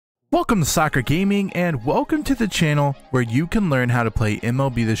Welcome to Soccer Gaming, and welcome to the channel where you can learn how to play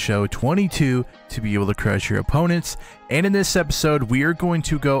MLB The Show 22 to be able to crush your opponents. And in this episode, we are going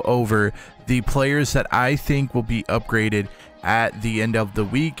to go over the players that I think will be upgraded at the end of the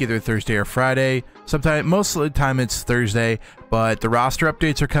week, either Thursday or Friday. Most of the time it's Thursday, but the roster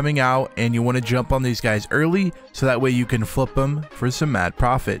updates are coming out and you want to jump on these guys early so that way you can flip them for some mad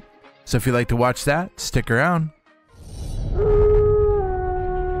profit. So if you'd like to watch that, stick around.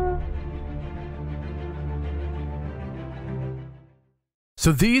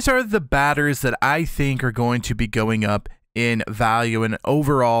 So these are the batters that I think are going to be going up in value and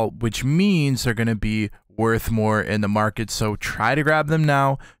overall, which means they're going to be worth more in the market. So try to grab them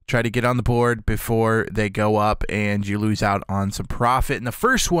now, try to get on the board before they go up and you lose out on some profit. And the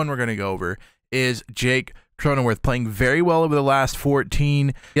first one we're going to go over is Jake Cronenworth, playing very well over the last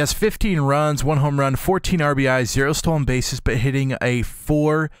 14. He has 15 runs, 1 home run, 14 RBIs, 0 stolen bases, but hitting a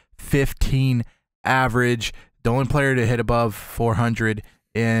 .415 average. The only player to hit above 400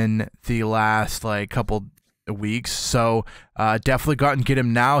 in the last couple of weeks. So definitely go out and get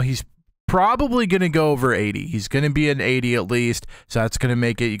him now. He's probably going to go over 80. He's going to be an 80 at least. So that's going to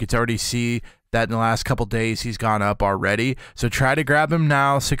make it. You can already see that in the last couple days he's gone up already. So try to grab him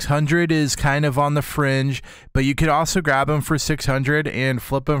now. 600 is kind of on the fringe, but you could also grab him for 600 and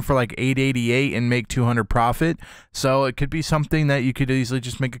flip him for like 888 and make 200 profit. So it could be something that you could easily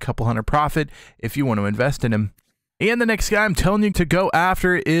just make a couple hundred profit if you want to invest in him. And the next guy I'm telling you to go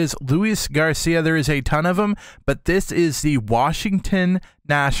after is Luis Garcia. There is a ton of them, but this is the Washington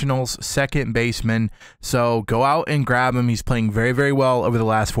Nationals second baseman. So go out and grab him. He's playing very, very well over the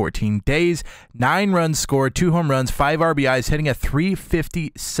last 14 days. 9 runs scored, 2 home runs, 5 RBIs, hitting a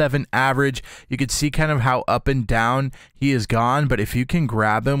 .357 average. You could see kind of how up and down he is gone, but if you can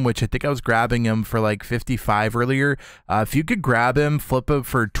grab him, which I think I was grabbing him for like 55 earlier, if you could grab him, flip him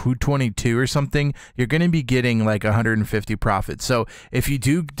for 222 or something, you're going to be getting like 150 profit. So if you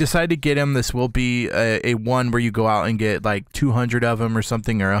do decide to get him, this will be a one where you go out and get like 200 of them or something,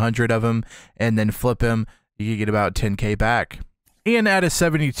 or 100 of them, and then flip him. You can get about 10K back. And at a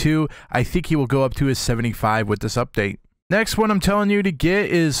 72, I think he will go up to his 75 with this update. Next one I'm telling you to get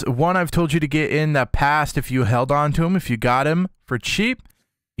is one I've told you to get in the past. If you held on to him, if you got him for cheap,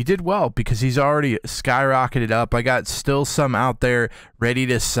 you did well because he's already skyrocketed up. I got still some out there ready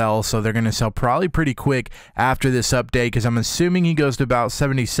to sell, so they're going to sell probably pretty quick after this update because I'm assuming he goes to about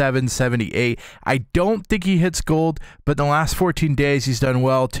 77, 78. I don't think he hits gold, but in the last 14 days he's done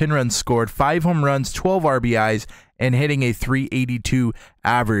well. 10 runs scored, 5 home runs, 12 RBIs, and hitting a .382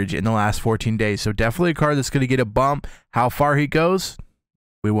 average in the last 14 days. So definitely a card that's going to get a bump. How far he goes,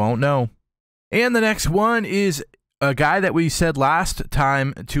 we won't know. And the next one is a guy that we said last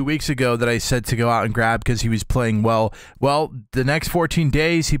time 2 weeks ago that I said to go out and grab because he was playing well. Well, the next 14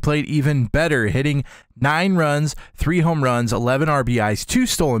 days he played even better, hitting 9 runs, 3 home runs, 11 RBIs, 2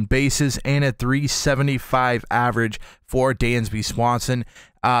 stolen bases, and a .375 average for Dansby Swanson.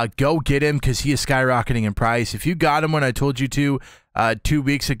 Go get him because he is skyrocketing in price. If you got him when I told you to 2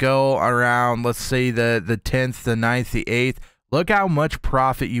 weeks ago around, let's say the 10th, the 9th, the 8th, look how much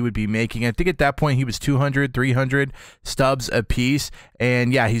profit you would be making. I think at that point he was 200, 300 stubs a piece.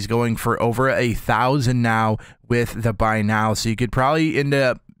 And yeah, he's going for over 1,000 now with the buy now. So you could probably end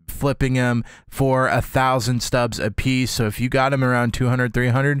up flipping him for 1,000 stubs a piece. So if you got him around 200,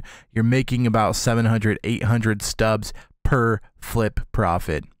 300, you're making about 700, 800 stubs per flip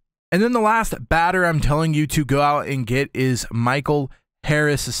profit. And then the last batter I'm telling you to go out and get is Michael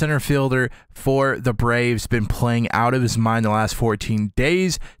Harris, the center fielder for the Braves, been playing out of his mind the last 14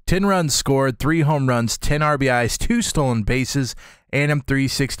 days. 10 runs scored, 3 home runs, 10 RBIs, 2 stolen bases, and a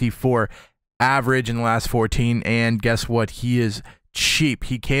 .364 average in the last 14. And guess what? He is cheap.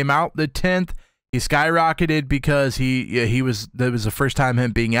 He came out the 10th. He skyrocketed because that was the first time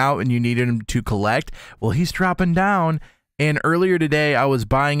him being out and you needed him to collect. Well, he's dropping down. And earlier today, I was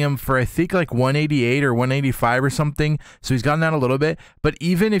buying him for, I think, like 188 or 185 or something. So he's gone down a little bit. But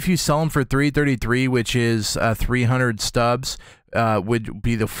even if you sell him for 333, which is 300 stubs, would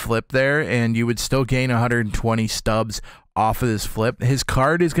be the flip there. And you would still gain 120 stubs off of this flip. His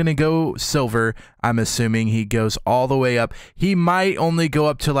card is going to go silver. I'm assuming he goes all the way up. He might only go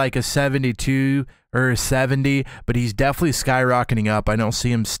up to like a 72 or 70, but he's definitely skyrocketing up. I don't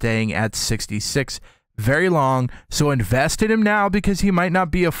see him staying at 66 very long. So invest in him now because he might not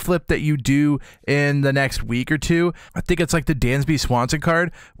be a flip that you do in the next week or two. I think it's like the Dansby Swanson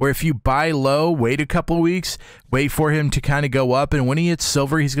card, where if you buy low, wait a couple weeks, wait for him to kind of go up, and when he hits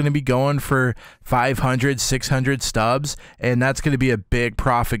silver, he's going to be going for 500, 600 stubs, and that's going to be a big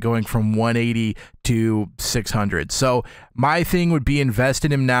profit going from 180 to 600. So my thing would be invest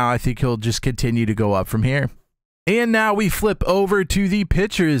in him now. I think he'll just continue to go up from here. And now we flip over to the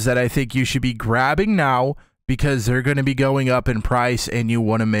pitchers that I think you should be grabbing now because they're going to be going up in price and you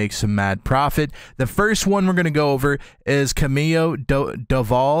want to make some mad profit. The first one we're going to go over is Camilo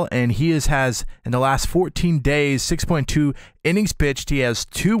Doval, and he has in the last 14 days 6.2 innings pitched. He has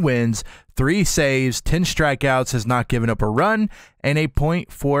 2 wins, 3 saves, 10 strikeouts, has not given up a run, and a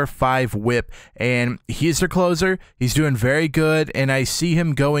 .45 whip. And he's their closer. He's doing very good, and I see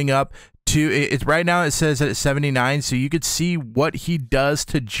him going up to it right now. It says that it's 79, so you could see what he does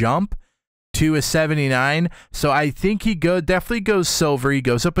to jump to a 79. So I think he definitely goes silver. He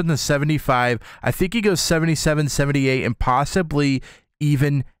goes up in the 75. I think he goes 77, 78, and possibly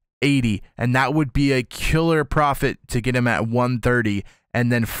even 80, and that would be a killer profit to get him at 130 and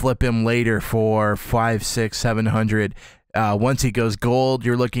then flip him later for 500, 600, 700. Once he goes gold,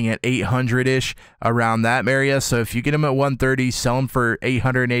 you're looking at 800-ish around that area. So if you get him at 130, sell him for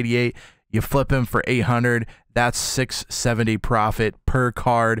 888, you flip him for 800, that's 670 profit per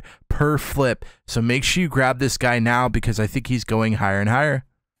card, per flip. So make sure you grab this guy now because I think he's going higher and higher.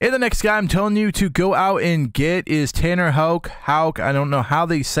 And the next guy I'm telling you to go out and get is Tanner Houck. I don't know how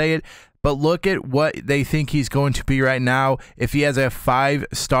they say it, but look at what they think he's going to be right now. If he has a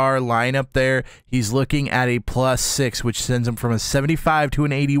 5-star lineup there, he's looking at a +6, which sends him from a 75 to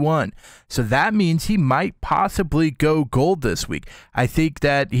an 81. So that means he might possibly go gold this week. I think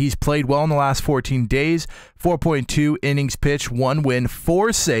that he's played well in the last 14 days. 4.2 innings pitched, 1 win,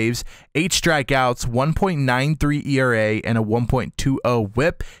 4 saves, 8 strikeouts, 1.93 ERA, and a 1.20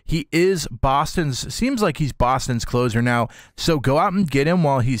 whip. He is seems like he's Boston's closer now. So go out and get him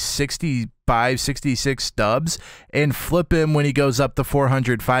while he's 65, 66 stubs and flip him when he goes up to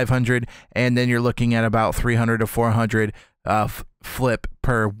 400, 500, and then you're looking at about 300 to 400 flip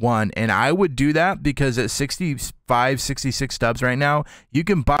per one. And I would do that because at 65, 66 stubs right now, you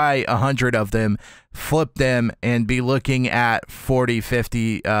can buy 100 of them, flip them, and be looking at 40,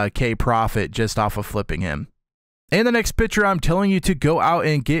 50 K profit just off of flipping him. And the next pitcher I'm telling you to go out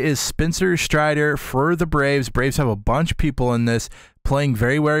and get is Spencer Strider for the Braves. Braves have a bunch of people in this playing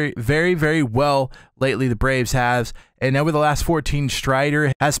very, very well lately, the Braves has. And over the last 14,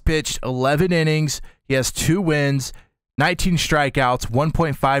 Strider has pitched 11 innings. He has 2 wins, 19 strikeouts,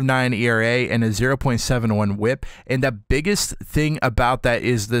 1.59 ERA, and a 0.71 whip. And the biggest thing about that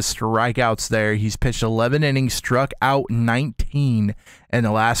is the strikeouts there. He's pitched 11 innings, struck out 19 in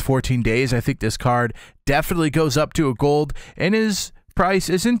the last 14 days. I think this card definitely goes up to a gold, and his price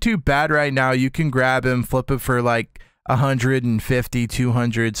isn't too bad right now. You can grab him, flip it for like 150,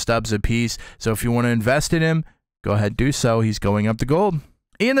 200 stubs a piece. So if you want to invest in him, go ahead and do so. He's going up to gold.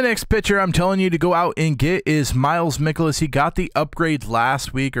 And the next pitcher I'm telling you to go out and get is Miles Mikolas. He got the upgrade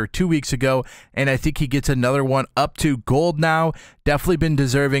last week or 2 weeks ago, and I think he gets another one up to gold now. Definitely been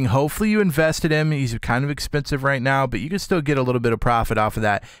deserving. Hopefully you invested him. He's kind of expensive right now, but you can still get a little bit of profit off of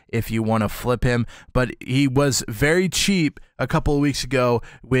that if you want to flip him. But he was very cheap a couple of weeks ago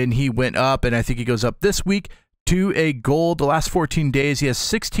when he went up, and I think he goes up this week to a gold. The last 14 days, he has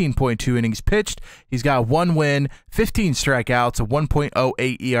 16.2 innings pitched. He's got 1 win, 15 strikeouts, a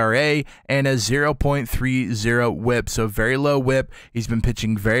 1.08 ERA, and a 0.30 whip. So very low whip. He's been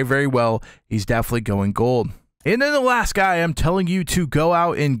pitching very well. He's definitely going gold. And then the last guy I'm telling you to go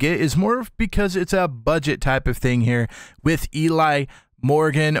out and get is more because it's a budget type of thing here with Eli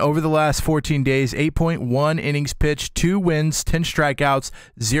Morgan. Over the last 14 days, 8.1 innings pitched, 2 wins, 10 strikeouts,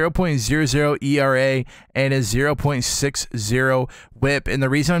 0.00 ERA, and a 0.60 whip. And the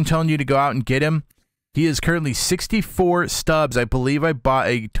reason I'm telling you to go out and get him, he is currently 64 stubs. I believe I bought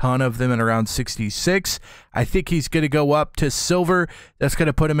a ton of them at around 66. I think he's going to go up to silver. That's going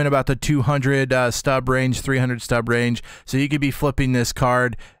to put him in about the 200 stub range, 300 stub range. So you could be flipping this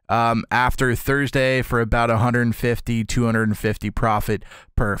card after Thursday for about 150, 250 profit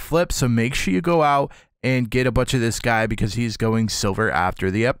per flip. So make sure you go out and get a bunch of this guy because he's going silver after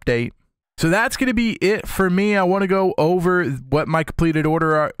the update. So that's going to be it for me. I want to go over what my completed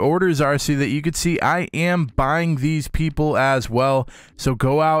orders are so that you can see I am buying these people as well. So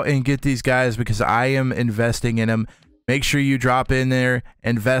go out and get these guys because I am investing in them Make sure you drop in there,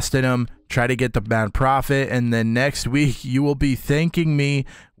 invest in them, try to get the bad profit, and then next week you will be thanking me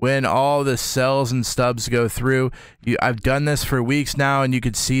when all the sells and stubs go through. I've done this for weeks now, and you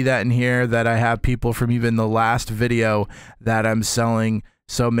could see that in here that I have people from even the last video that I'm selling.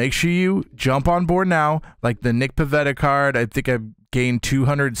 So make sure you jump on board now. Like the Nick Pivetta card, I think I've gained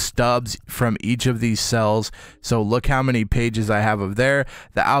 200 stubs from each of these sells. So look how many pages I have of there.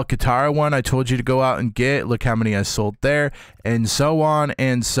 The Alcantara one I told you to go out and get. Look how many I sold there, and so on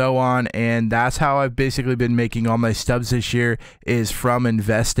and so on. And that's how I've basically been making all my stubs this year, is from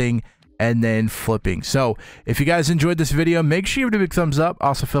investing and then flipping. So if you guys enjoyed this video, make sure you give it a big thumbs up.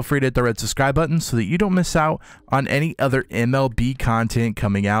 Also, feel free to hit the red subscribe button so that you don't miss out on any other MLB content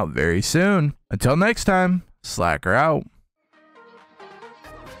coming out very soon. Until next time, Slacker out.